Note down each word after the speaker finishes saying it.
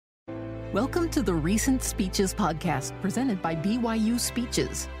Welcome to the Recent Speeches podcast presented by BYU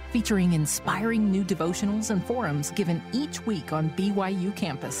Speeches, featuring inspiring new devotionals and forums given each week on BYU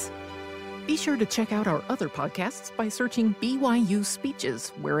campus. Be sure to check out our other podcasts by searching BYU Speeches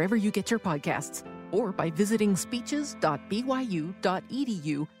wherever you get your podcasts, or by visiting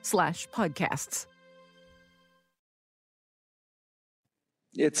speeches.byu.edu/podcasts.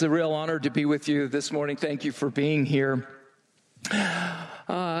 It's a real honor to be with you this morning. Thank you for being here.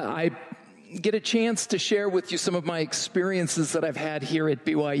 I get a chance to share with you some of my experiences that I've had here at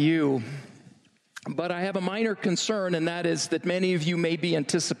BYU. But I have a minor concern, and that is that many of you may be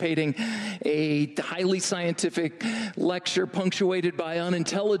anticipating a highly scientific lecture punctuated by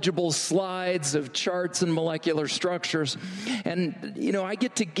unintelligible slides of charts and molecular structures. And, I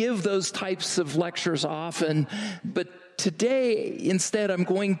get to give those types of lectures often, but today, instead, I'm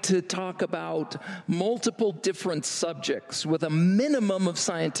going to talk about multiple different subjects with a minimum of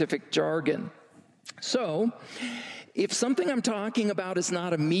scientific jargon. So, if something I'm talking about is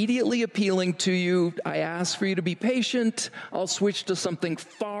not immediately appealing to you, I ask for you to be patient. I'll switch to something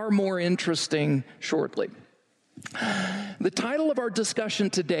far more interesting shortly. The title of our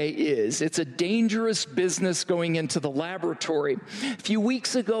discussion today is, It's a Dangerous Business Going into the Laboratory. A few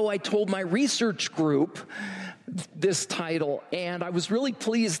weeks ago, I told my research group this title, and I was really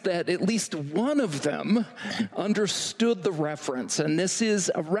pleased that at least one of them understood the reference. And this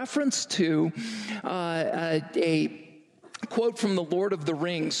is a reference to a quote from the Lord of the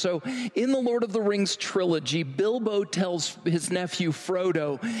Rings. So in the Lord of the Rings trilogy, Bilbo tells his nephew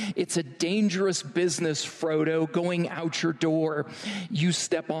Frodo, "It's a dangerous business, Frodo, going out your door. You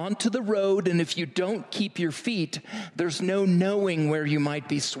step onto the road, and if you don't keep your feet, there's no knowing where you might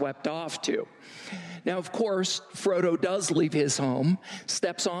be swept off to." Now, of course, Frodo does leave his home,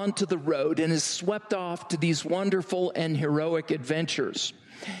 steps onto the road, and is swept off to these wonderful and heroic adventures.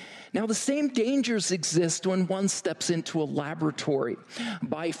 Now, the same dangers exist when one steps into a laboratory.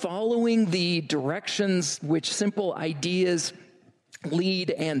 By following the directions which simple ideas lead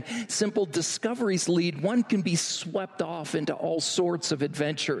and simple discoveries lead, one can be swept off into all sorts of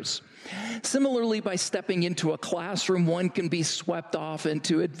adventures. Similarly, by stepping into a classroom, one can be swept off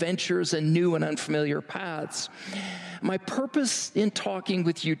into adventures and new and unfamiliar paths. My purpose in talking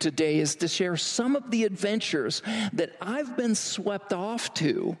with you today is to share some of the adventures that I've been swept off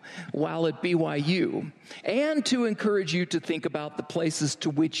to while at BYU, and to encourage you to think about the places to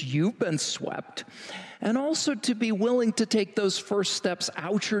which you've been swept, and also to be willing to take those first steps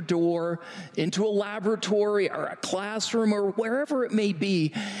out your door into a laboratory or a classroom or wherever it may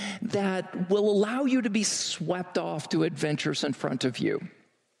be that will allow you to be swept off to adventures in front of you.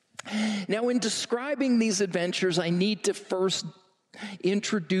 Now, in describing these adventures, I need to first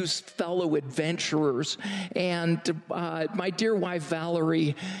introduce fellow adventurers, and my dear wife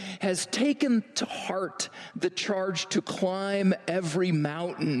Valerie has taken to heart the charge to climb every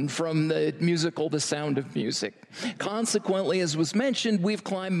mountain from the musical The Sound of Music. Consequently, as was mentioned, we've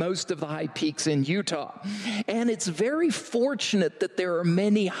climbed most of the high peaks in Utah, and it's very fortunate that there are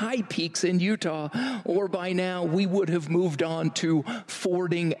many high peaks in Utah, or by now we would have moved on to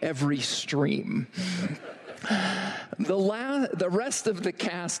fording every stream. The rest of the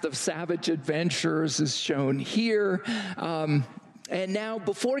cast of Savage Adventures is shown here. And now,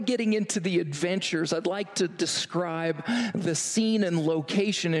 before getting into the adventures, I'd like to describe the scene and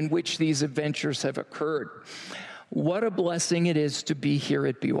location in which these adventures have occurred. What a blessing it is to be here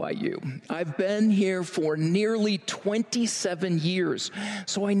at BYU. I've been here for nearly 27 years,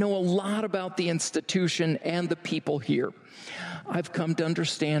 so I know a lot about the institution and the people here. I've come to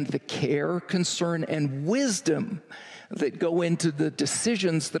understand the care, concern, and wisdom that go into the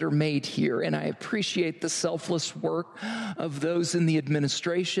decisions that are made here, and I appreciate the selfless work of those in the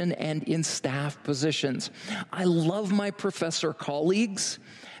administration and in staff positions. I love my professor colleagues,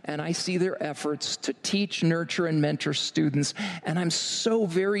 and I see their efforts to teach, nurture, and mentor students, and I'm so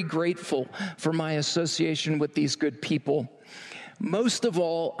very grateful for my association with these good people. Most of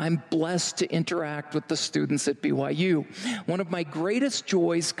all, I'm blessed to interact with the students at BYU. One of my greatest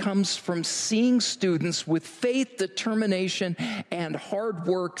joys comes from seeing students with faith, determination, and hard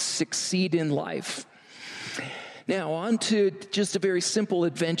work succeed in life. Now, on to just a very simple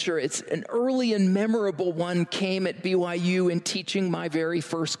adventure. It's an early and memorable one came at BYU in teaching my very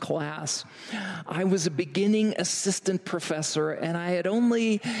first class. I was a beginning assistant professor, and I had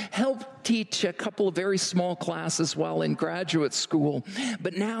only helped teach a couple of very small classes while in graduate school.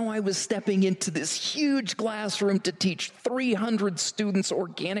 But now I was stepping into this huge classroom to teach 300 students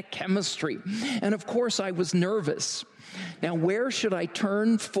organic chemistry. And of course, I was nervous. Now, where should I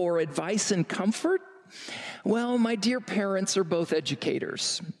turn for advice and comfort? Well, my dear parents are both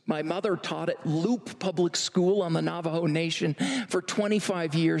educators. My mother taught at Loop Public School on the Navajo Nation for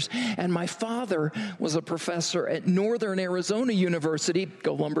 25 years, and my father was a professor at Northern Arizona University,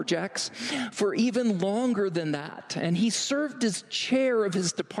 go Lumberjacks, for even longer than that. And he served as chair of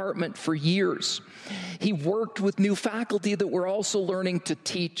his department for years. He worked with new faculty that were also learning to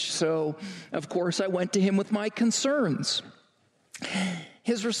teach, so of course I went to him with my concerns.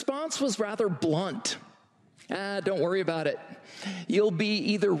 His response was rather blunt. Don't worry about it. You'll be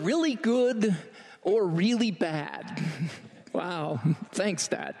either really good or really bad. Wow, thanks,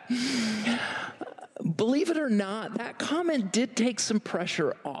 Dad. Believe it or not, that comment did take some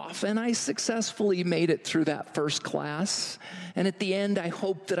pressure off, and I successfully made it through that first class. And at the end, I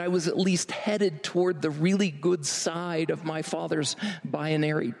hoped that I was at least headed toward the really good side of my father's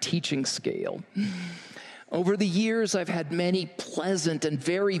binary teaching scale. Over the years, I've had many pleasant and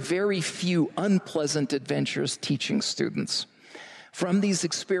very, very few unpleasant adventures teaching students. From these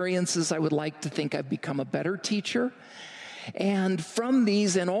experiences, I would like to think I've become a better teacher. And from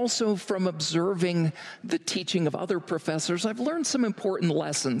these, and also from observing the teaching of other professors, I've learned some important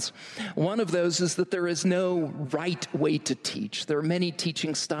lessons. One of those is that there is no right way to teach. There are many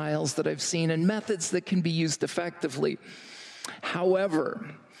teaching styles that I've seen and methods that can be used effectively. However,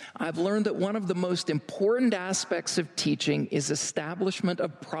 I've learned that one of the most important aspects of teaching is establishment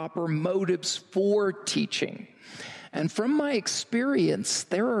of proper motives for teaching. And from my experience,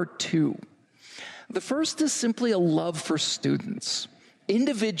 there are two. The first is simply a love for students,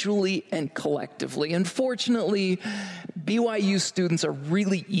 individually and collectively. And fortunately, BYU students are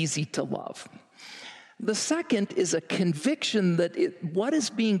really easy to love. The second is a conviction that what is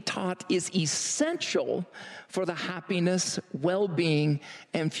being taught is essential for the happiness, well-being,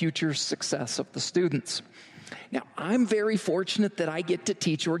 and future success of the students. Now, I'm very fortunate that I get to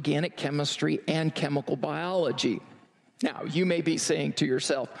teach organic chemistry and chemical biology. Now, you may be saying to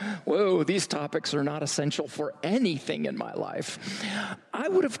yourself, whoa, these topics are not essential for anything in my life. I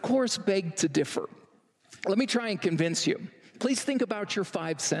would, of course, beg to differ. Let me try and convince you. Please think about your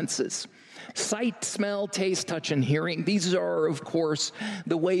five senses. Sight, smell, taste, touch, and hearing. These are, of course,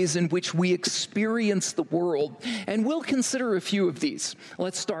 the ways in which we experience the world. And we'll consider a few of these.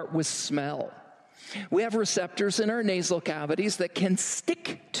 Let's start with smell. We have receptors in our nasal cavities that can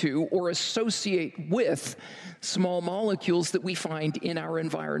stick to or associate with small molecules that we find in our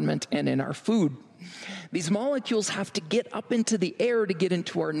environment and in our food. These molecules have to get up into the air to get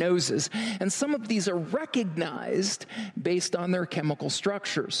into our noses, and some of these are recognized based on their chemical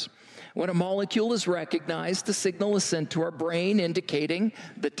structures. When a molecule is recognized, the signal is sent to our brain indicating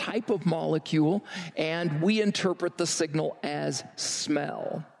the type of molecule, and we interpret the signal as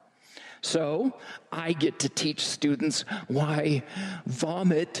smell. So I get to teach students why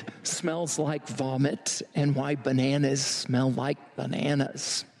vomit smells like vomit and why bananas smell like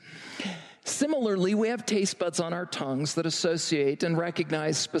bananas. Similarly, we have taste buds on our tongues that associate and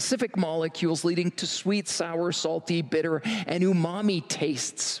recognize specific molecules leading to sweet, sour, salty, bitter, and umami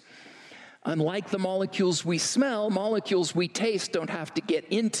tastes. Unlike the molecules we smell, molecules we taste don't have to get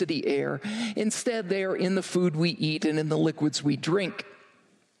into the air. Instead, they are in the food we eat and in the liquids we drink.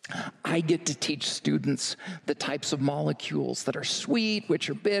 I get to teach students the types of molecules that are sweet, which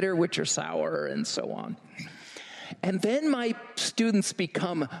are bitter, which are sour, and so on. And then my students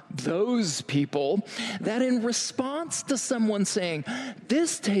become those people that in response to someone saying,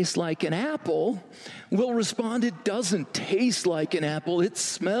 this tastes like an apple, will respond, it doesn't taste like an apple, it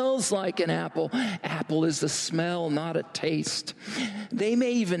smells like an apple. Apple is a smell, not a taste. They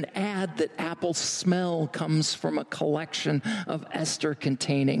may even add that apple smell comes from a collection of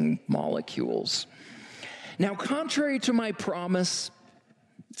ester-containing molecules. Now, contrary to my promise,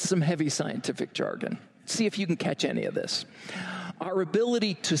 some heavy scientific jargon. See if you can catch any of this. Our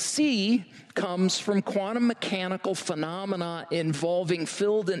ability to see comes from quantum mechanical phenomena involving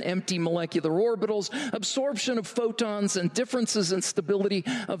filled and empty molecular orbitals, absorption of photons, and differences in stability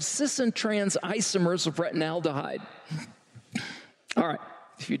of cis and trans isomers of retinaldehyde. All right,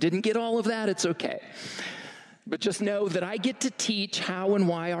 if you didn't get all of that, it's okay. But just know that I get to teach how and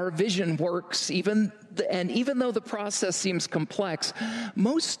why our vision works, even though the process seems complex,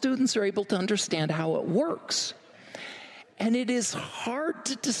 most students are able to understand how it works. And it is hard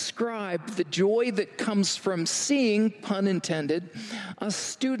to describe the joy that comes from seeing, pun intended, a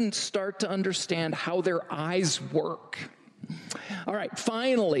student start to understand how their eyes work. All right,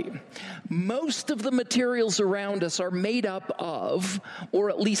 finally, most of the materials around us are made up of, or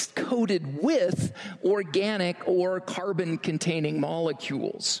at least coated with, organic or carbon-containing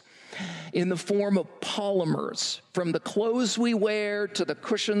molecules. in the form of polymers, from the clothes we wear to the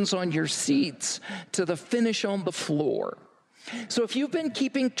cushions on your seats to the finish on the floor. So if you've been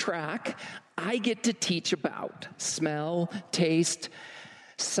keeping track, I get to teach about smell, taste,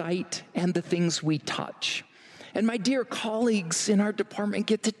 sight, and the things we touch. And my dear colleagues in our department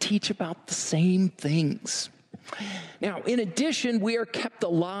get to teach about the same things. Now, in addition, we are kept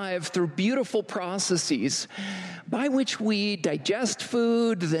alive through beautiful processes by which we digest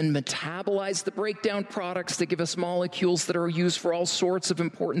food, then metabolize the breakdown products that give us molecules that are used for all sorts of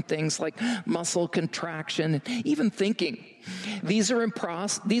important things like muscle contraction and even thinking. These are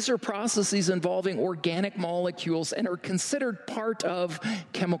processes involving organic molecules and are considered part of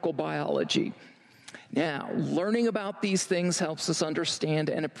chemical biology. Now, learning about these things helps us understand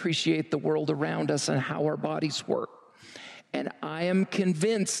and appreciate the world around us and how our bodies work. And I am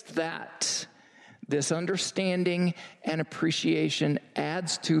convinced that this understanding and appreciation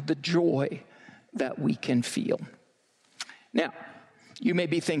adds to the joy that we can feel. Now, you may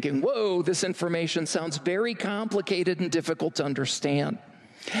be thinking, whoa, this information sounds very complicated and difficult to understand.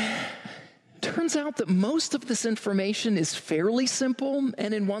 Turns out that most of this information is fairly simple,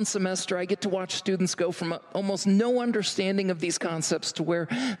 and in one semester I get to watch students go from almost no understanding of these concepts to where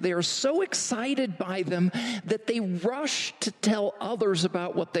they are so excited by them that they rush to tell others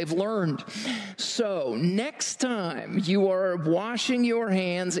about what they've learned. So next time you are washing your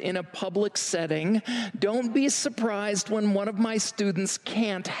hands in a public setting, don't be surprised when one of my students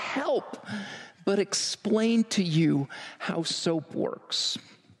can't help but explain to you how soap works.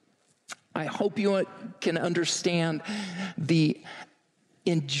 I hope you can understand the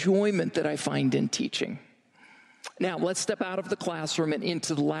enjoyment that I find in teaching. Now, let's step out of the classroom and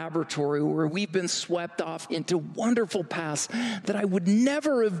into the laboratory where we've been swept off into wonderful paths that I would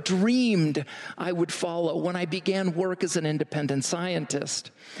never have dreamed I would follow when I began work as an independent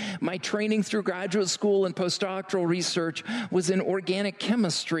scientist. My training through graduate school and postdoctoral research was in organic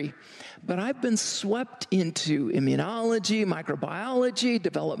chemistry, but I've been swept into immunology, microbiology,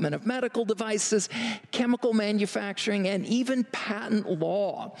 development of medical devices, chemical manufacturing, and even patent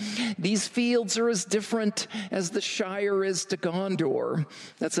law. These fields are as different as the Shire is to Gondor.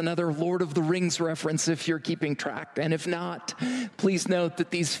 That's another Lord of the Rings reference if you're keeping track. And if not, please note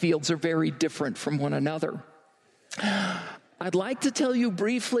that these fields are very different from one another. I'd like to tell you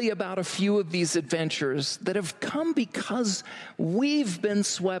briefly about a few of these adventures that have come because we've been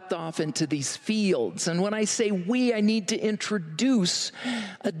swept off into these fields. And when I say we, I need to introduce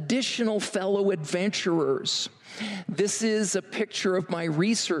additional fellow adventurers. This is a picture of my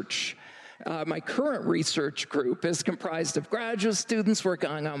research. My current research group is comprised of graduate students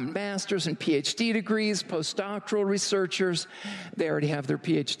working on master's and PhD degrees, postdoctoral researchers, they already have their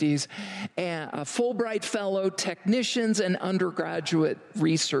PhDs, and a Fulbright fellow, technicians, and undergraduate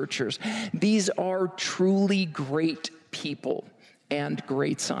researchers. These are truly great people and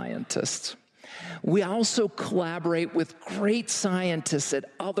great scientists. We also collaborate with great scientists at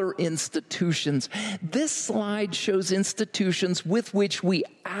other institutions. This slide shows institutions with which we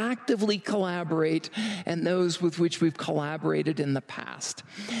actively collaborate and those with which we've collaborated in the past.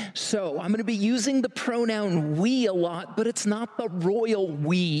 So I'm going to be using the pronoun we a lot, but it's not the royal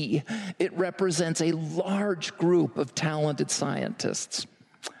we. It represents a large group of talented scientists.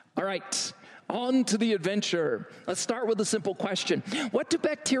 All right. On to the adventure. Let's start with a simple question. What do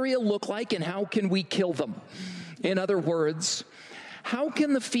bacteria look like and how can we kill them? In other words, how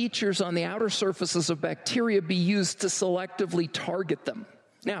can the features on the outer surfaces of bacteria be used to selectively target them?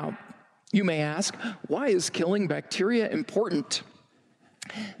 Now, you may ask, why is killing bacteria important?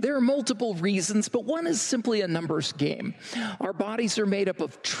 There are multiple reasons, but one is simply a numbers game. Our bodies are made up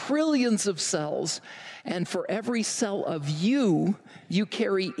of trillions of cells, and for every cell of you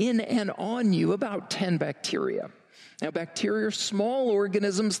carry in and on you about 10 bacteria. Now, bacteria are small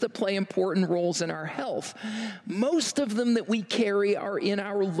organisms that play important roles in our health. Most of them that we carry are in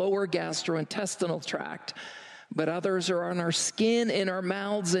our lower gastrointestinal tract, but others are on our skin, in our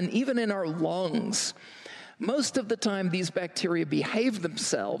mouths, and even in our lungs. Most of the time, these bacteria behave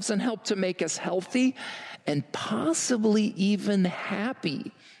themselves and help to make us healthy and possibly even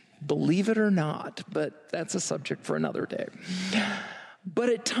happy, believe it or not, but that's a subject for another day. But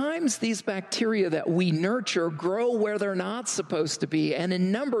at times, these bacteria that we nurture grow where they're not supposed to be and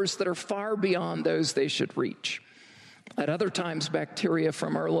in numbers that are far beyond those they should reach. At other times, bacteria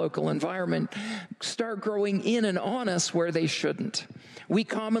from our local environment start growing in and on us where they shouldn't. We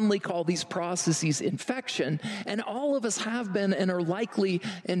commonly call these processes infection, and all of us have been and are likely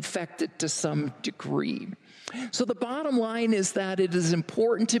infected to some degree. So the bottom line is that it is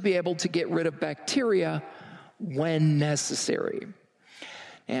important to be able to get rid of bacteria when necessary.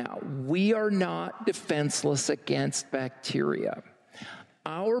 Now, we are not defenseless against bacteria.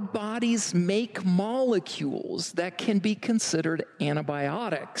 Our bodies make molecules that can be considered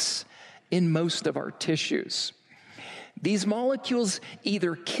antibiotics in most of our tissues. These molecules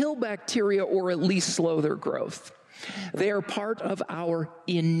either kill bacteria or at least slow their growth. They are part of our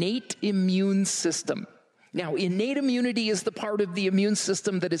innate immune system. Now, innate immunity is the part of the immune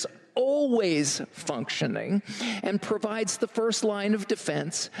system that is always functioning and provides the first line of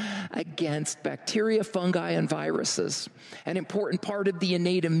defense against bacteria, fungi, and viruses. An important part of the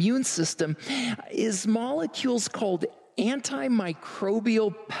innate immune system is molecules called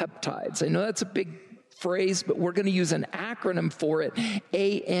antimicrobial peptides. I know that's a big phrase, but we're going to use an acronym for it,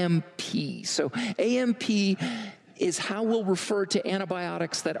 AMP. So AMP is how we'll refer to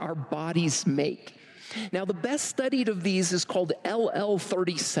antibiotics that our bodies make. Now, the best studied of these is called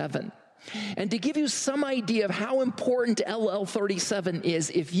LL37. And to give you some idea of how important LL37 is,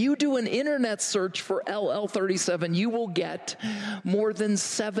 if you do an internet search for LL37, you will get more than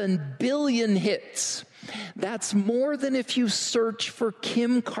 7 billion hits. That's more than if you search for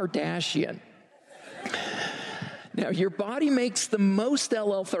Kim Kardashian. Now, your body makes the most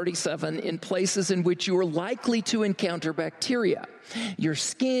LL37 in places in which you are likely to encounter bacteria. Your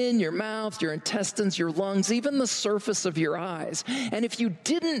skin, your mouth, your intestines, your lungs, even the surface of your eyes. And if you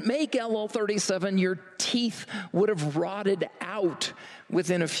didn't make LL37, your teeth would have rotted out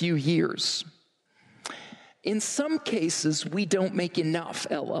within a few years. In some cases, we don't make enough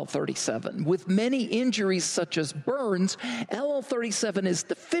LL37. With many injuries such as burns, LL37 is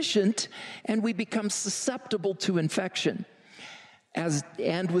deficient and we become susceptible to infection.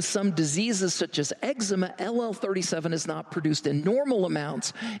 And with some diseases such as eczema, LL37 is not produced in normal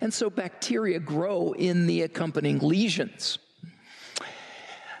amounts, and so bacteria grow in the accompanying lesions.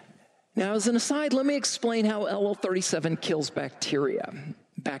 Now, as an aside, let me explain how LL37 kills bacteria.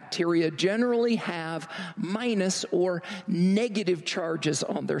 Bacteria generally have minus or negative charges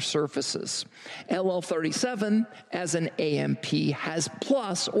on their surfaces. LL37, as an AMP, has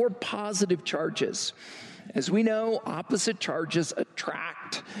plus or positive charges. As we know, opposite charges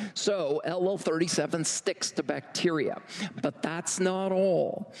attract, so LL37 sticks to bacteria. But that's not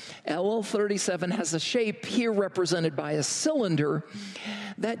all. LL37 has a shape here represented by a cylinder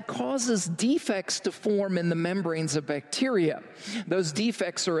that causes defects to form in the membranes of bacteria. Those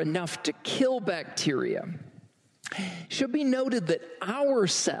defects are enough to kill bacteria. It should be noted that our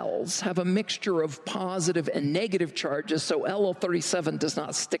cells have a mixture of positive and negative charges, so LL37 does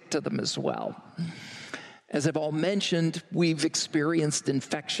not stick to them as well. As I've all mentioned, we've experienced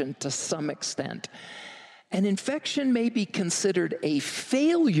infection to some extent. An infection may be considered a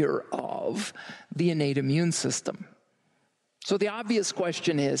failure of the innate immune system. So the obvious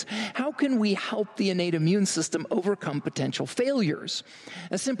question is, how can we help the innate immune system overcome potential failures?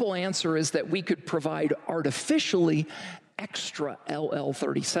 A simple answer is that we could provide artificially extra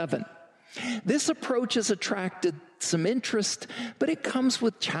LL37. This approach has attracted some interest, but it comes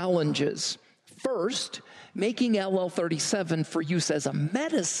with challenges. First, making LL37 for use as a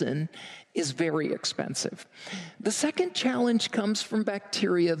medicine is very expensive. The second challenge comes from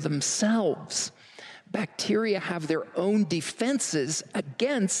bacteria themselves. Bacteria have their own defenses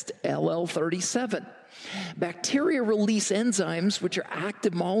against LL37. Bacteria release enzymes, which are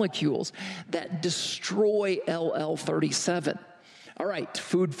active molecules that destroy LL37. All right,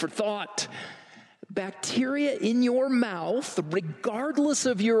 food for thought. Bacteria in your mouth, regardless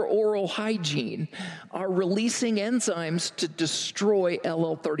of your oral hygiene, are releasing enzymes to destroy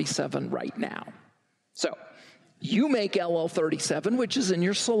LL37 right now. So, you make LL37, which is in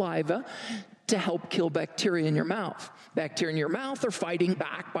your saliva, to help kill bacteria in your mouth. Bacteria in your mouth are fighting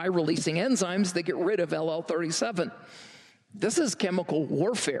back by releasing enzymes that get rid of LL37. This is chemical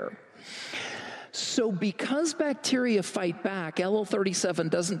warfare. So because bacteria fight back, LL37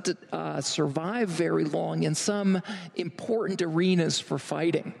 doesn't survive very long in some important arenas for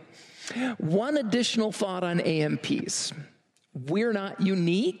fighting. One additional thought on AMPs. We're not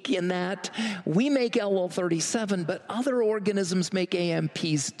unique in that we make LL37, but other organisms make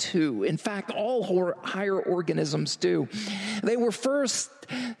AMPs too. In fact, all higher organisms do. They were first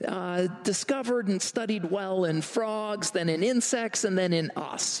discovered and studied well in frogs, then in insects, and then in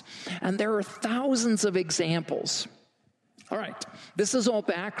us. And there are thousands of examples. All right, this is all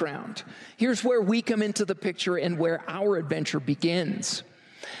background. Here's where we come into the picture and where our adventure begins.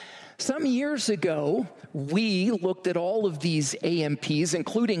 Some years ago, we looked at all of these AMPs,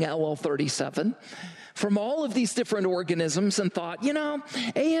 including LL37, from all of these different organisms and thought,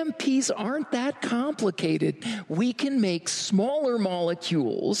 AMPs aren't that complicated. We can make smaller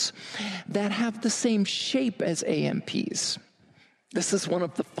molecules that have the same shape as AMPs. This is one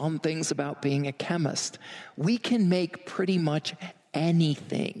of the fun things about being a chemist. We can make pretty much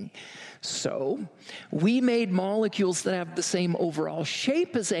anything. So we made molecules that have the same overall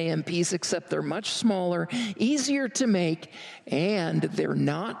shape as AMPs, except they're much smaller, easier to make, and they're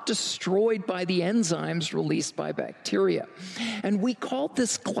not destroyed by the enzymes released by bacteria. And we called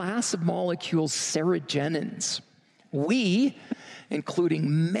this class of molecules serogenins. We,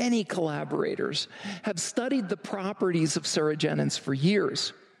 including many collaborators, have studied the properties of serogenins for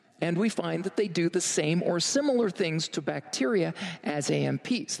years. And we find that they do the same or similar things to bacteria as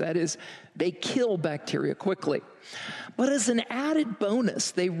AMPs. That is, they kill bacteria quickly. But as an added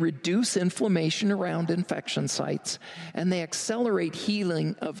bonus, they reduce inflammation around infection sites, and they accelerate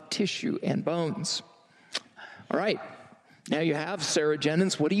healing of tissue and bones. All right, now you have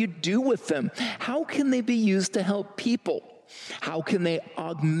serogenins. What do you do with them? How can they be used to help people? How can they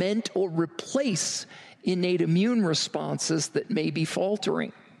augment or replace innate immune responses that may be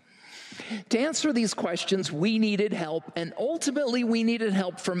faltering? To answer these questions, we needed help, and ultimately we needed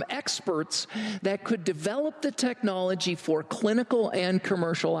help from experts that could develop the technology for clinical and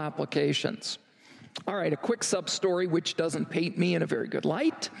commercial applications. All right, a quick sub-story which doesn't paint me in a very good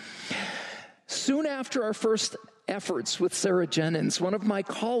light. Soon after our first efforts with serogenins, one of my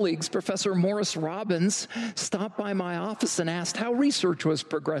colleagues, Professor Morris Robbins, stopped by my office and asked how research was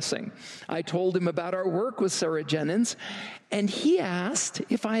progressing. I told him about our work with serogenins, and he asked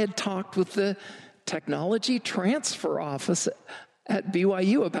if I had talked with the Technology Transfer Office at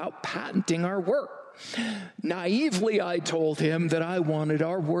BYU about patenting our work. Naively, I told him that I wanted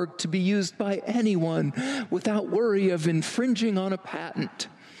our work to be used by anyone without worry of infringing on a patent.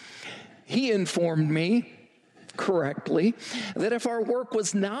 He informed me, correctly, that if our work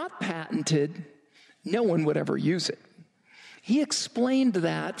was not patented, no one would ever use it. He explained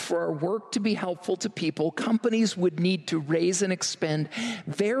that for our work to be helpful to people, companies would need to raise and expend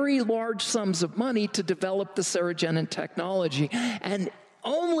very large sums of money to develop the serogenin technology, and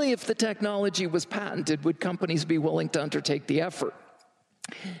only if the technology was patented would companies be willing to undertake the effort.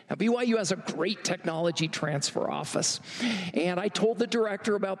 Now, BYU has a great technology transfer office, and I told the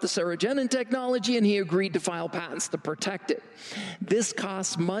director about the serogenin technology, and he agreed to file patents to protect it. This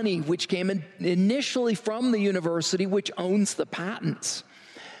costs money, which came initially from the university, which owns the patents.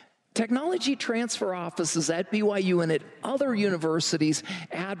 Technology transfer offices at BYU and at other universities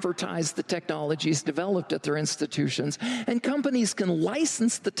advertise the technologies developed at their institutions, and companies can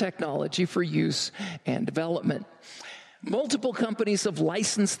license the technology for use and development. Multiple companies have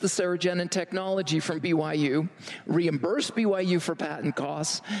licensed the serogenin technology from BYU, reimbursed BYU for patent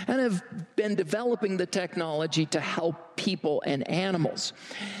costs, and have been developing the technology to help people and animals.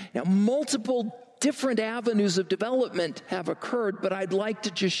 Now, multiple different avenues of development have occurred, but I'd like to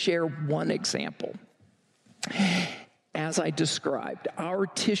just share one example. As I described, our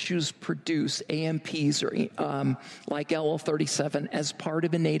tissues produce AMPs like LL37 as part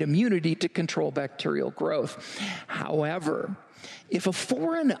of innate immunity to control bacterial growth. However, if a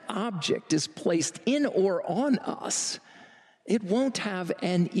foreign object is placed in or on us, it won't have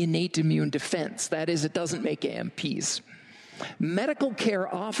an innate immune defense. That is, it doesn't make AMPs. Medical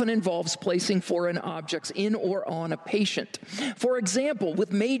care often involves placing foreign objects in or on a patient. For example,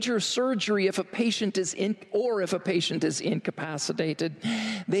 with major surgery, if a patient is incapacitated,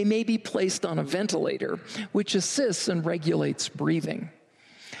 they may be placed on a ventilator, which assists and regulates breathing.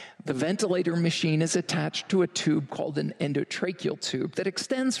 The ventilator machine is attached to a tube called an endotracheal tube that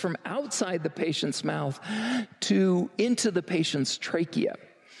extends from outside the patient's mouth into the patient's trachea.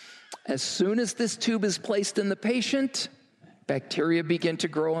 As soon as this tube is placed in the patient, bacteria begin to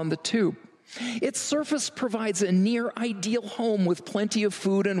grow on the tube. Its surface provides a near ideal home with plenty of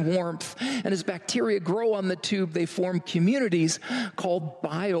food and warmth, and as bacteria grow on the tube, they form communities called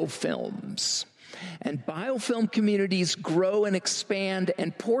biofilms. And biofilm communities grow and expand,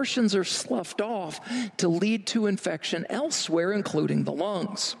 and portions are sloughed off to lead to infection elsewhere, including the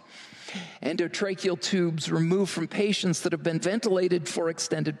lungs. Endotracheal tubes removed from patients that have been ventilated for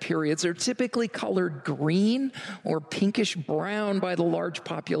extended periods are typically colored green or pinkish brown by the large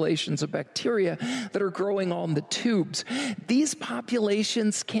populations of bacteria that are growing on the tubes. These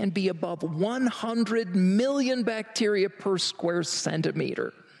populations can be above 100 million bacteria per square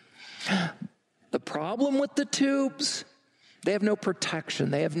centimeter. The problem with the tubes, they have no protection.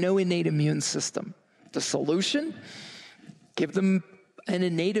 They have no innate immune system. The solution? Give them an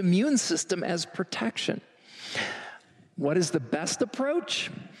innate immune system as protection. What is the best approach?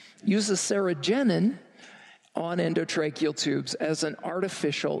 Use a serogenin on endotracheal tubes as an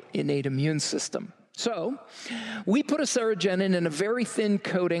artificial innate immune system. So we put a serogenin in a very thin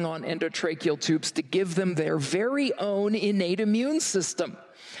coating on endotracheal tubes to give them their very own innate immune system.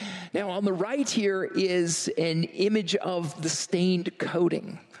 Now, on the right here is an image of the stained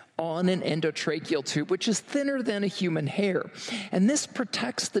coating on an endotracheal tube, which is thinner than a human hair. And this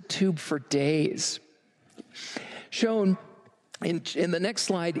protects the tube for days. Shown in the next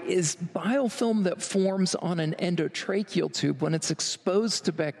slide is biofilm that forms on an endotracheal tube when it's exposed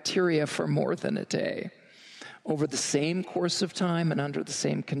to bacteria for more than a day. Over the same course of time and under the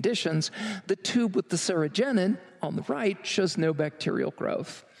same conditions, the tube with the serogenin on the right shows no bacterial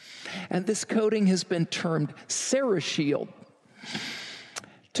growth. And this coating has been termed SeraShield.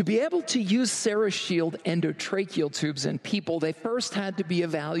 To be able to use SeraShield endotracheal tubes in people, they first had to be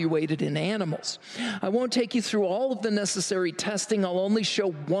evaluated in animals. I won't take you through all of the necessary testing. I'll only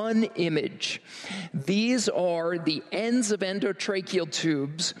show one image. These are the ends of endotracheal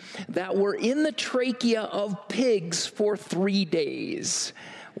tubes that were in the trachea of pigs for 3 days.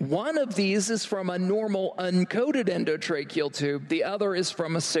 One of these is from a normal uncoated endotracheal tube. The other is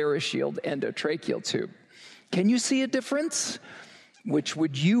from a SeraShield endotracheal tube. Can you see a difference? Which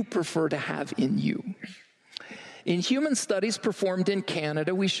would you prefer to have in you? In human studies performed in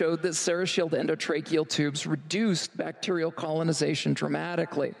Canada, we showed that SeraShield endotracheal tubes reduced bacterial colonization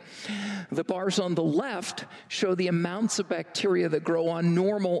dramatically. The bars on the left show the amounts of bacteria that grow on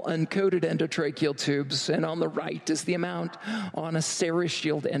normal uncoated endotracheal tubes, and on the right is the amount on a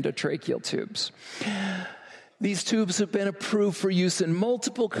SeraShield endotracheal tubes. These tubes have been approved for use in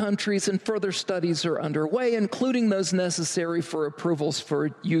multiple countries, and further studies are underway, including those necessary for approvals for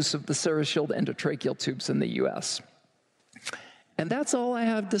use of the SeraShield endotracheal tubes in the U.S. And that's all I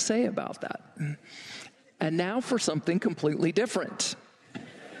have to say about that. And now for something completely different.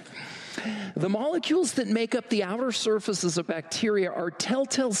 The molecules that make up the outer surfaces of bacteria are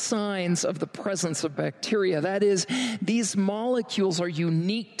telltale signs of the presence of bacteria. That is, these molecules are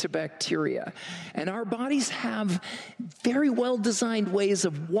unique to bacteria. And our bodies have very well-designed ways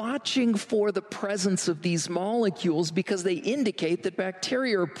of watching for the presence of these molecules because they indicate that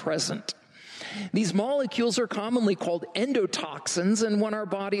bacteria are present. These molecules are commonly called endotoxins, and when our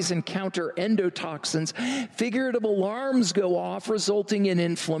bodies encounter endotoxins, figurative alarms go off, resulting in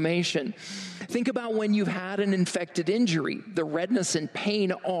inflammation. Think about when you've had an infected injury. The redness and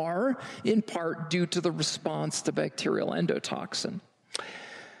pain are, in part, due to the response to bacterial endotoxin.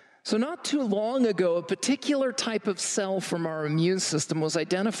 So not too long ago, a particular type of cell from our immune system was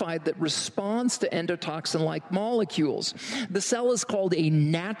identified that responds to endotoxin-like molecules. The cell is called a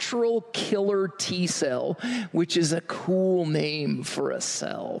natural killer T cell, which is a cool name for a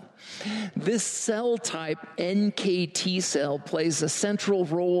cell. This cell type, NKT cell, plays a central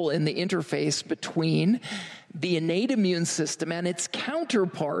role in the interface between the innate immune system and its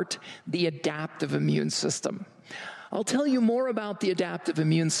counterpart, the adaptive immune system. I'll tell you more about the adaptive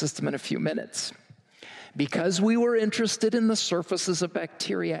immune system in a few minutes. Because we were interested in the surfaces of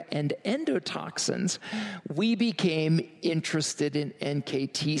bacteria and endotoxins, we became interested in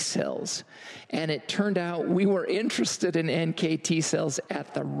NKT cells. And it turned out we were interested in NKT cells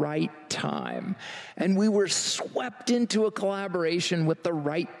at the right time. And we were swept into a collaboration with the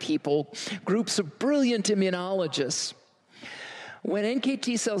right people, groups of brilliant immunologists. When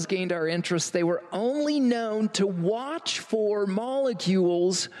NKT cells gained our interest, they were only known to watch for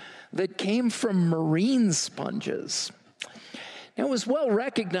molecules that came from marine sponges. Now, it was well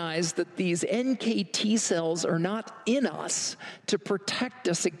recognized that these NKT cells are not in us to protect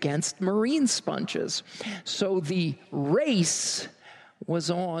us against marine sponges. So the race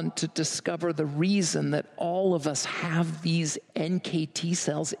was on to discover the reason that all of us have these NKT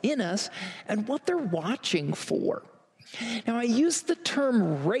cells in us and what they're watching for. Now, I use the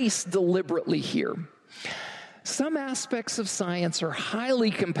term race deliberately here. Some aspects of science are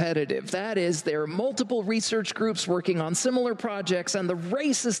highly competitive. That is, there are multiple research groups working on similar projects, and the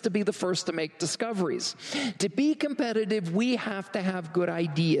race is to be the first to make discoveries. To be competitive, we have to have good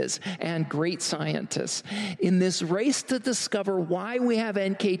ideas and great scientists. In this race to discover why we have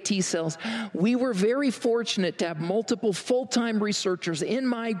NKT cells, we were very fortunate to have multiple full-time researchers in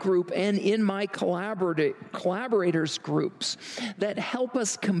my group and in my collaborators groups that help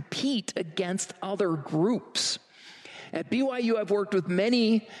us compete against other groups. At BYU, I've worked with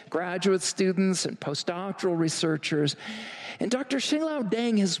many graduate students and postdoctoral researchers, and Dr. Xinglao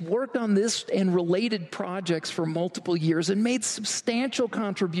Deng has worked on this and related projects for multiple years and made substantial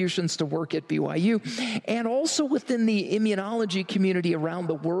contributions to work at BYU and also within the immunology community around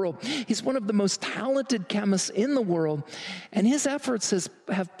the world. He's one of the most talented chemists in the world, and his efforts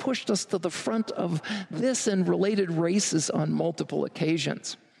have pushed us to the front of this and related races on multiple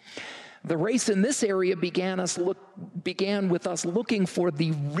occasions. The race in this area began with us looking for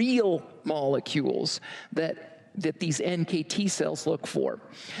the real molecules that these NKT cells look for.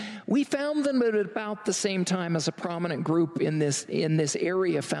 We found them at about the same time as a prominent group in this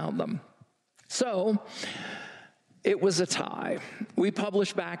area found them. So it was a tie. We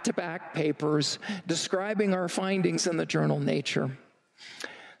published back-to-back papers describing our findings in the journal Nature.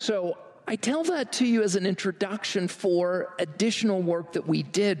 So I tell that to you as an introduction for additional work that we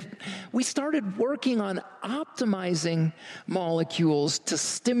did. We started working on optimizing molecules to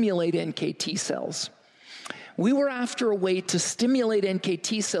stimulate NKT cells. We were after a way to stimulate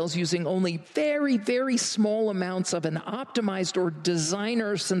NKT cells using only very, very small amounts of an optimized or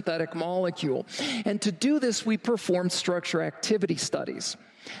designer synthetic molecule. And to do this, we performed structure-activity studies.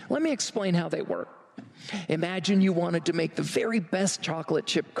 Let me explain how they work. Imagine you wanted to make the very best chocolate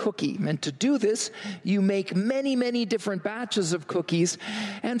chip cookie. And to do this, you make many, many different batches of cookies.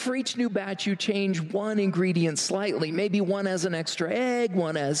 And for each new batch, you change one ingredient slightly. Maybe one has an extra egg,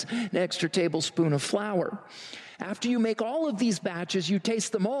 one has an extra tablespoon of flour. After you make all of these batches, you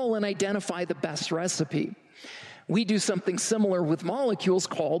taste them all and identify the best recipe. We do something similar with molecules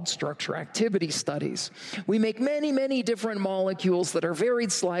called structure-activity studies. We make many, many different molecules that are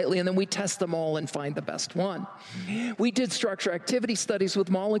varied slightly, and then we test them all and find the best one. We did structure-activity studies with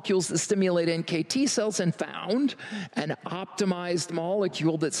molecules that stimulate NKT cells and found an optimized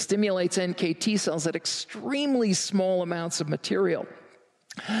molecule that stimulates NKT cells at extremely small amounts of material.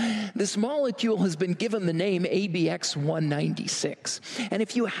 This molecule has been given the name ABX196. And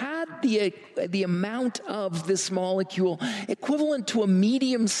if you had the amount of this molecule equivalent to a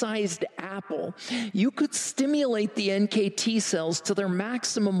medium-sized apple, you could stimulate the NKT cells to their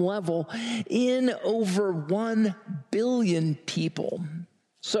maximum level in over 1 billion people.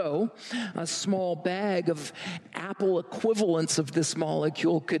 So, a small bag of apple equivalents of this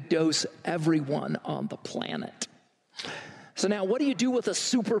molecule could dose everyone on the planet. So now, what do you do with a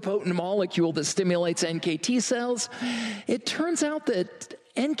super potent molecule that stimulates NKT cells? It turns out that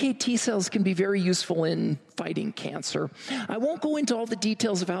NKT cells can be very useful in fighting cancer. I won't go into all the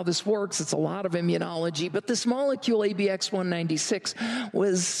details of how this works. It's a lot of immunology, but this molecule, ABX196,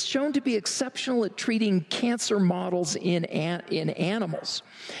 was shown to be exceptional at treating cancer models in animals.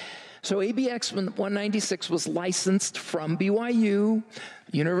 So ABX196 was licensed from BYU,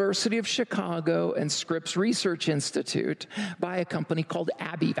 University of Chicago, and Scripps Research Institute by a company called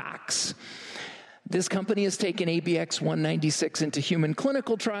Abivax. This company has taken ABX196 into human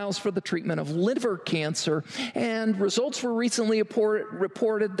clinical trials for the treatment of liver cancer, and results were recently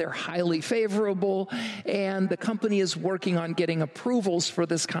reported. They're highly favorable, and the company is working on getting approvals for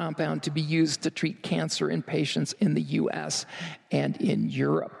this compound to be used to treat cancer in patients in the U.S. and in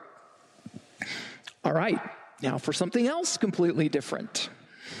Europe. All right, now for something else completely different.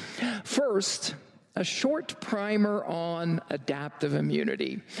 First, a short primer on adaptive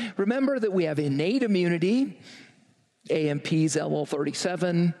immunity. Remember that we have innate immunity, AMPs,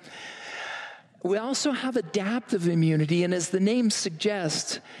 LL37. We also have adaptive immunity, and as the name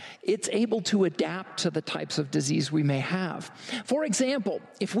suggests, it's able to adapt to the types of disease we may have. For example,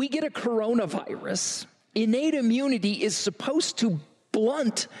 if we get a coronavirus, innate immunity is supposed to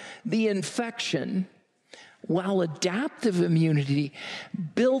blunt the infection, while adaptive immunity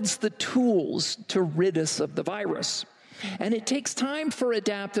builds the tools to rid us of the virus. And it takes time for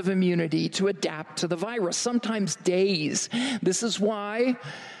adaptive immunity to adapt to the virus, sometimes days. This is why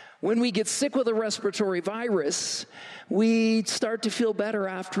when we get sick with a respiratory virus, we start to feel better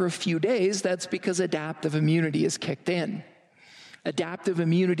after a few days. That's because adaptive immunity is kicked in. Adaptive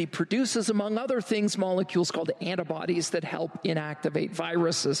immunity produces, among other things, molecules called antibodies that help inactivate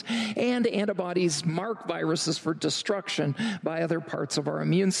viruses, and antibodies mark viruses for destruction by other parts of our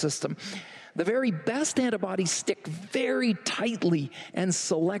immune system. The very best antibodies stick very tightly and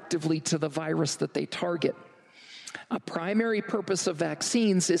selectively to the virus that they target. A primary purpose of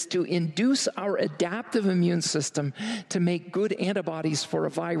vaccines is to induce our adaptive immune system to make good antibodies for a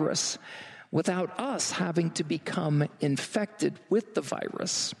virus, without us having to become infected with the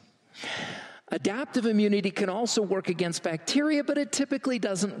virus. Adaptive immunity can also work against bacteria, but it typically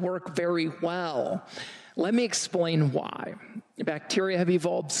doesn't work very well. Let me explain why. Bacteria have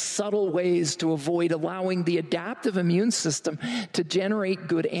evolved subtle ways to avoid allowing the adaptive immune system to generate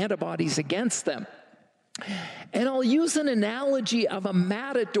good antibodies against them. And I'll use an analogy of a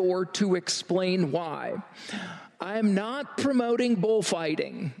matador to explain why. I'm not promoting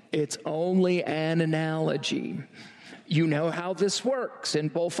bullfighting. It's only an analogy. You know how this works. In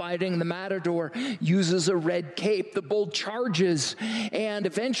bullfighting, the matador uses a red cape. The bull charges and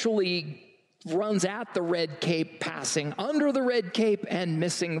eventually runs at the red cape, passing under the red cape and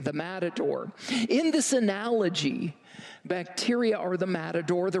missing the matador. In this analogy, bacteria are the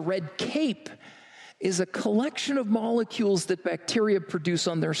matador. The red cape is a collection of molecules that bacteria produce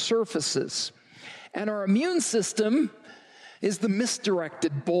on their surfaces. And our immune system is the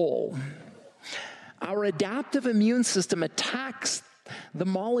misdirected bull. Our adaptive immune system attacks the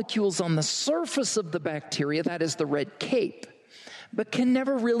molecules on the surface of the bacteria, that is the red cape, but can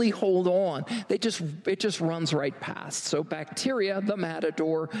never really hold on. It just runs right past. So bacteria, the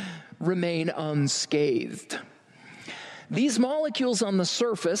matador, remain unscathed. These molecules on the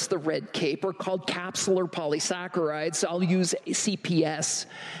surface, the red cape, are called capsular polysaccharides. I'll use CPS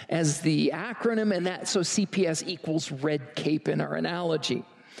as the acronym, and so CPS equals red cape in our analogy.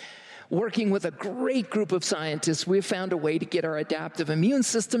 Working with a great group of scientists, we've found a way to get our adaptive immune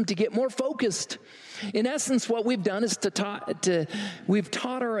system to get more focused. In essence, what we've done is we've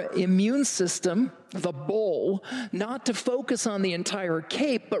taught our immune system, the bull, not to focus on the entire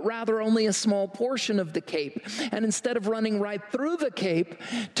cape, but rather only a small portion of the cape. And instead of running right through the cape,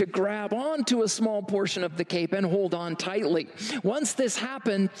 to grab onto a small portion of the cape and hold on tightly. Once this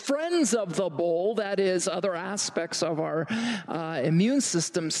happened, friends of the bull, that is, other aspects of our immune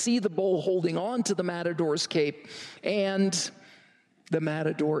system, see the bull holding on to the matador's cape, and the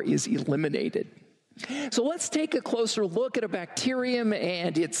matador is eliminated. So let's take a closer look at a bacterium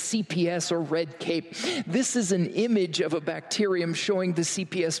and its CPS, or red cape. This is an image of a bacterium showing the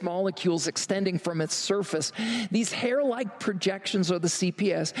CPS molecules extending from its surface. These hair-like projections are the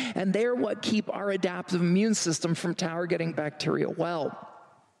CPS, and they're what keep our adaptive immune system from targeting bacteria well.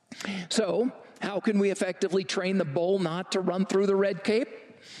 So, how can we effectively train the bull not to run through the red cape?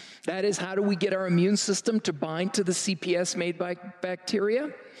 That is, how do we get our immune system to bind to the CPS made by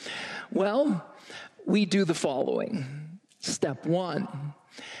bacteria? Well, we do the following. Step 1,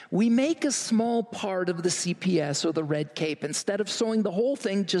 we make a small part of the CPS, or the red cape. Instead of sewing the whole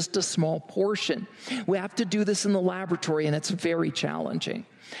thing, just a small portion. We have to do this in the laboratory, and it's very challenging.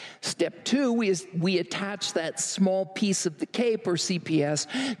 Step 2, we attach that small piece of the cape, or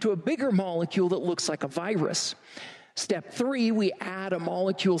CPS, to a bigger molecule that looks like a virus. Step 3, we add a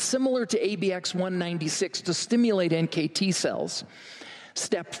molecule similar to ABX196 to stimulate NKT cells.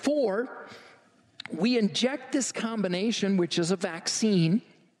 Step 4, we inject this combination, which is a vaccine,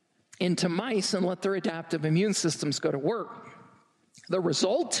 into mice and let their adaptive immune systems go to work. The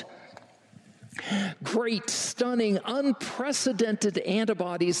result? Great, stunning, unprecedented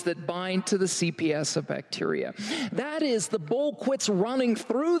antibodies that bind to the CPS of bacteria. That is, the bull quits running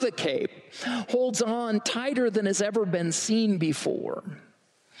through the cape, holds on tighter than has ever been seen before.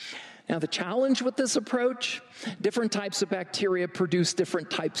 Now, the challenge with this approach, different types of bacteria produce different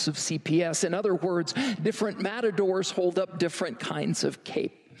types of CPS. In other words, different matadors hold up different kinds of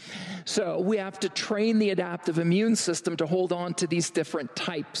cape. So we have to train the adaptive immune system to hold on to these different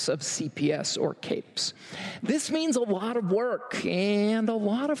types of CPS, or capes. This means a lot of work and a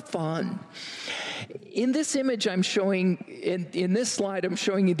lot of fun. In this image I'm showing, in this slide, I'm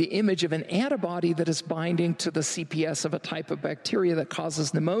showing you the image of an antibody that is binding to the CPS of a type of bacteria that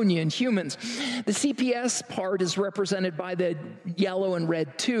causes pneumonia in humans. The CPS part is represented by the yellow and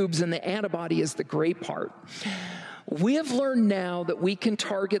red tubes, and the antibody is the gray part. We have learned now that we can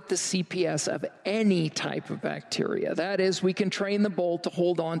target the CPS of any type of bacteria. That is, we can train the bull to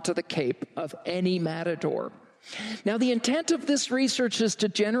hold on to the cape of any matador. Now, the intent of this research is to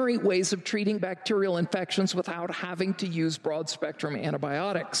generate ways of treating bacterial infections without having to use broad-spectrum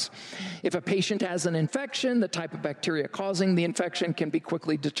antibiotics. If a patient has an infection, the type of bacteria causing the infection can be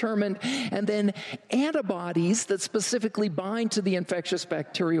quickly determined, and then antibodies that specifically bind to the infectious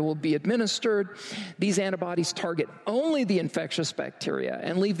bacteria will be administered. These antibodies target only the infectious bacteria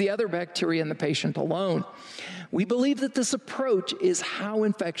and leave the other bacteria in the patient alone. We believe that this approach is how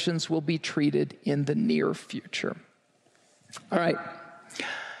infections will be treated in the near future. All right.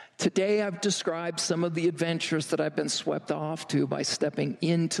 Today I've described some of the adventures that I've been swept off to by stepping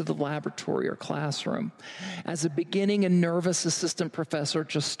into the laboratory or classroom. As a beginning and nervous assistant professor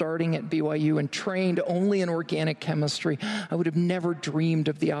just starting at BYU and trained only in organic chemistry, I would have never dreamed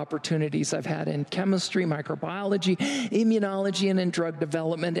of the opportunities I've had in chemistry, microbiology, immunology, and in drug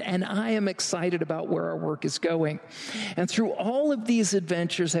development, and I am excited about where our work is going. And through all of these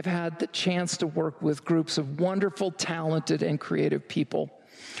adventures, I've had the chance to work with groups of wonderful, talented, and creative people.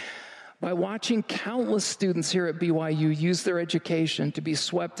 By watching countless students here at BYU use their education to be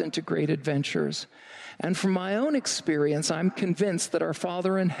swept into great adventures. And from my own experience, I'm convinced that our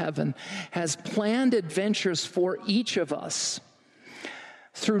Father in heaven has planned adventures for each of us.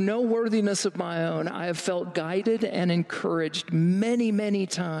 Through through no worthiness of my own, I have felt guided and encouraged many, many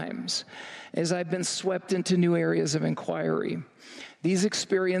times as I've been swept into new areas of inquiry. These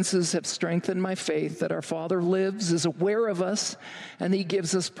experiences have strengthened my faith that our Father lives, is aware of us, and He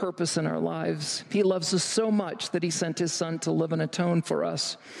gives us purpose in our lives. He loves us so much that He sent His Son to live and atone for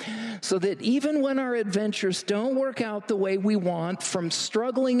us, so that even when our adventures don't work out the way we want, from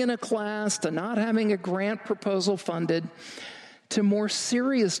struggling in a class to not having a grant proposal funded, to more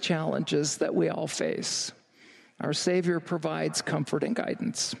serious challenges that we all face, our Savior provides comfort and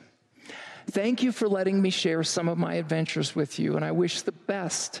guidance. Thank you for letting me share some of my adventures with you, and I wish the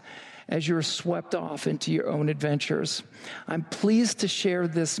best as you're swept off into your own adventures. I'm pleased to share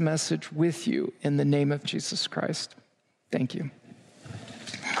this message with you in the name of Jesus Christ. Thank you.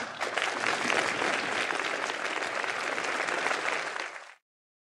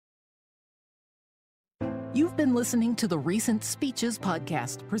 You've been listening to the Recent Speeches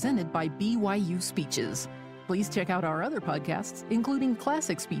podcast presented by BYU Speeches. Please check out our other podcasts, including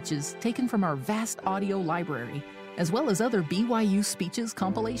classic speeches taken from our vast audio library, as well as other BYU Speeches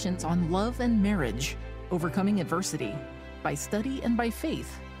compilations on love and marriage, overcoming adversity, by study and by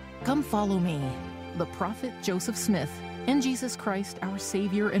faith. Come follow me, the prophet Joseph Smith, and Jesus Christ, our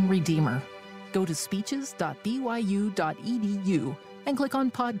Savior and Redeemer. Go to speeches.byu.edu and click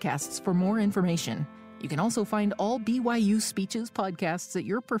on podcasts for more information. You can also find all BYU Speeches podcasts at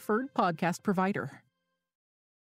your preferred podcast provider.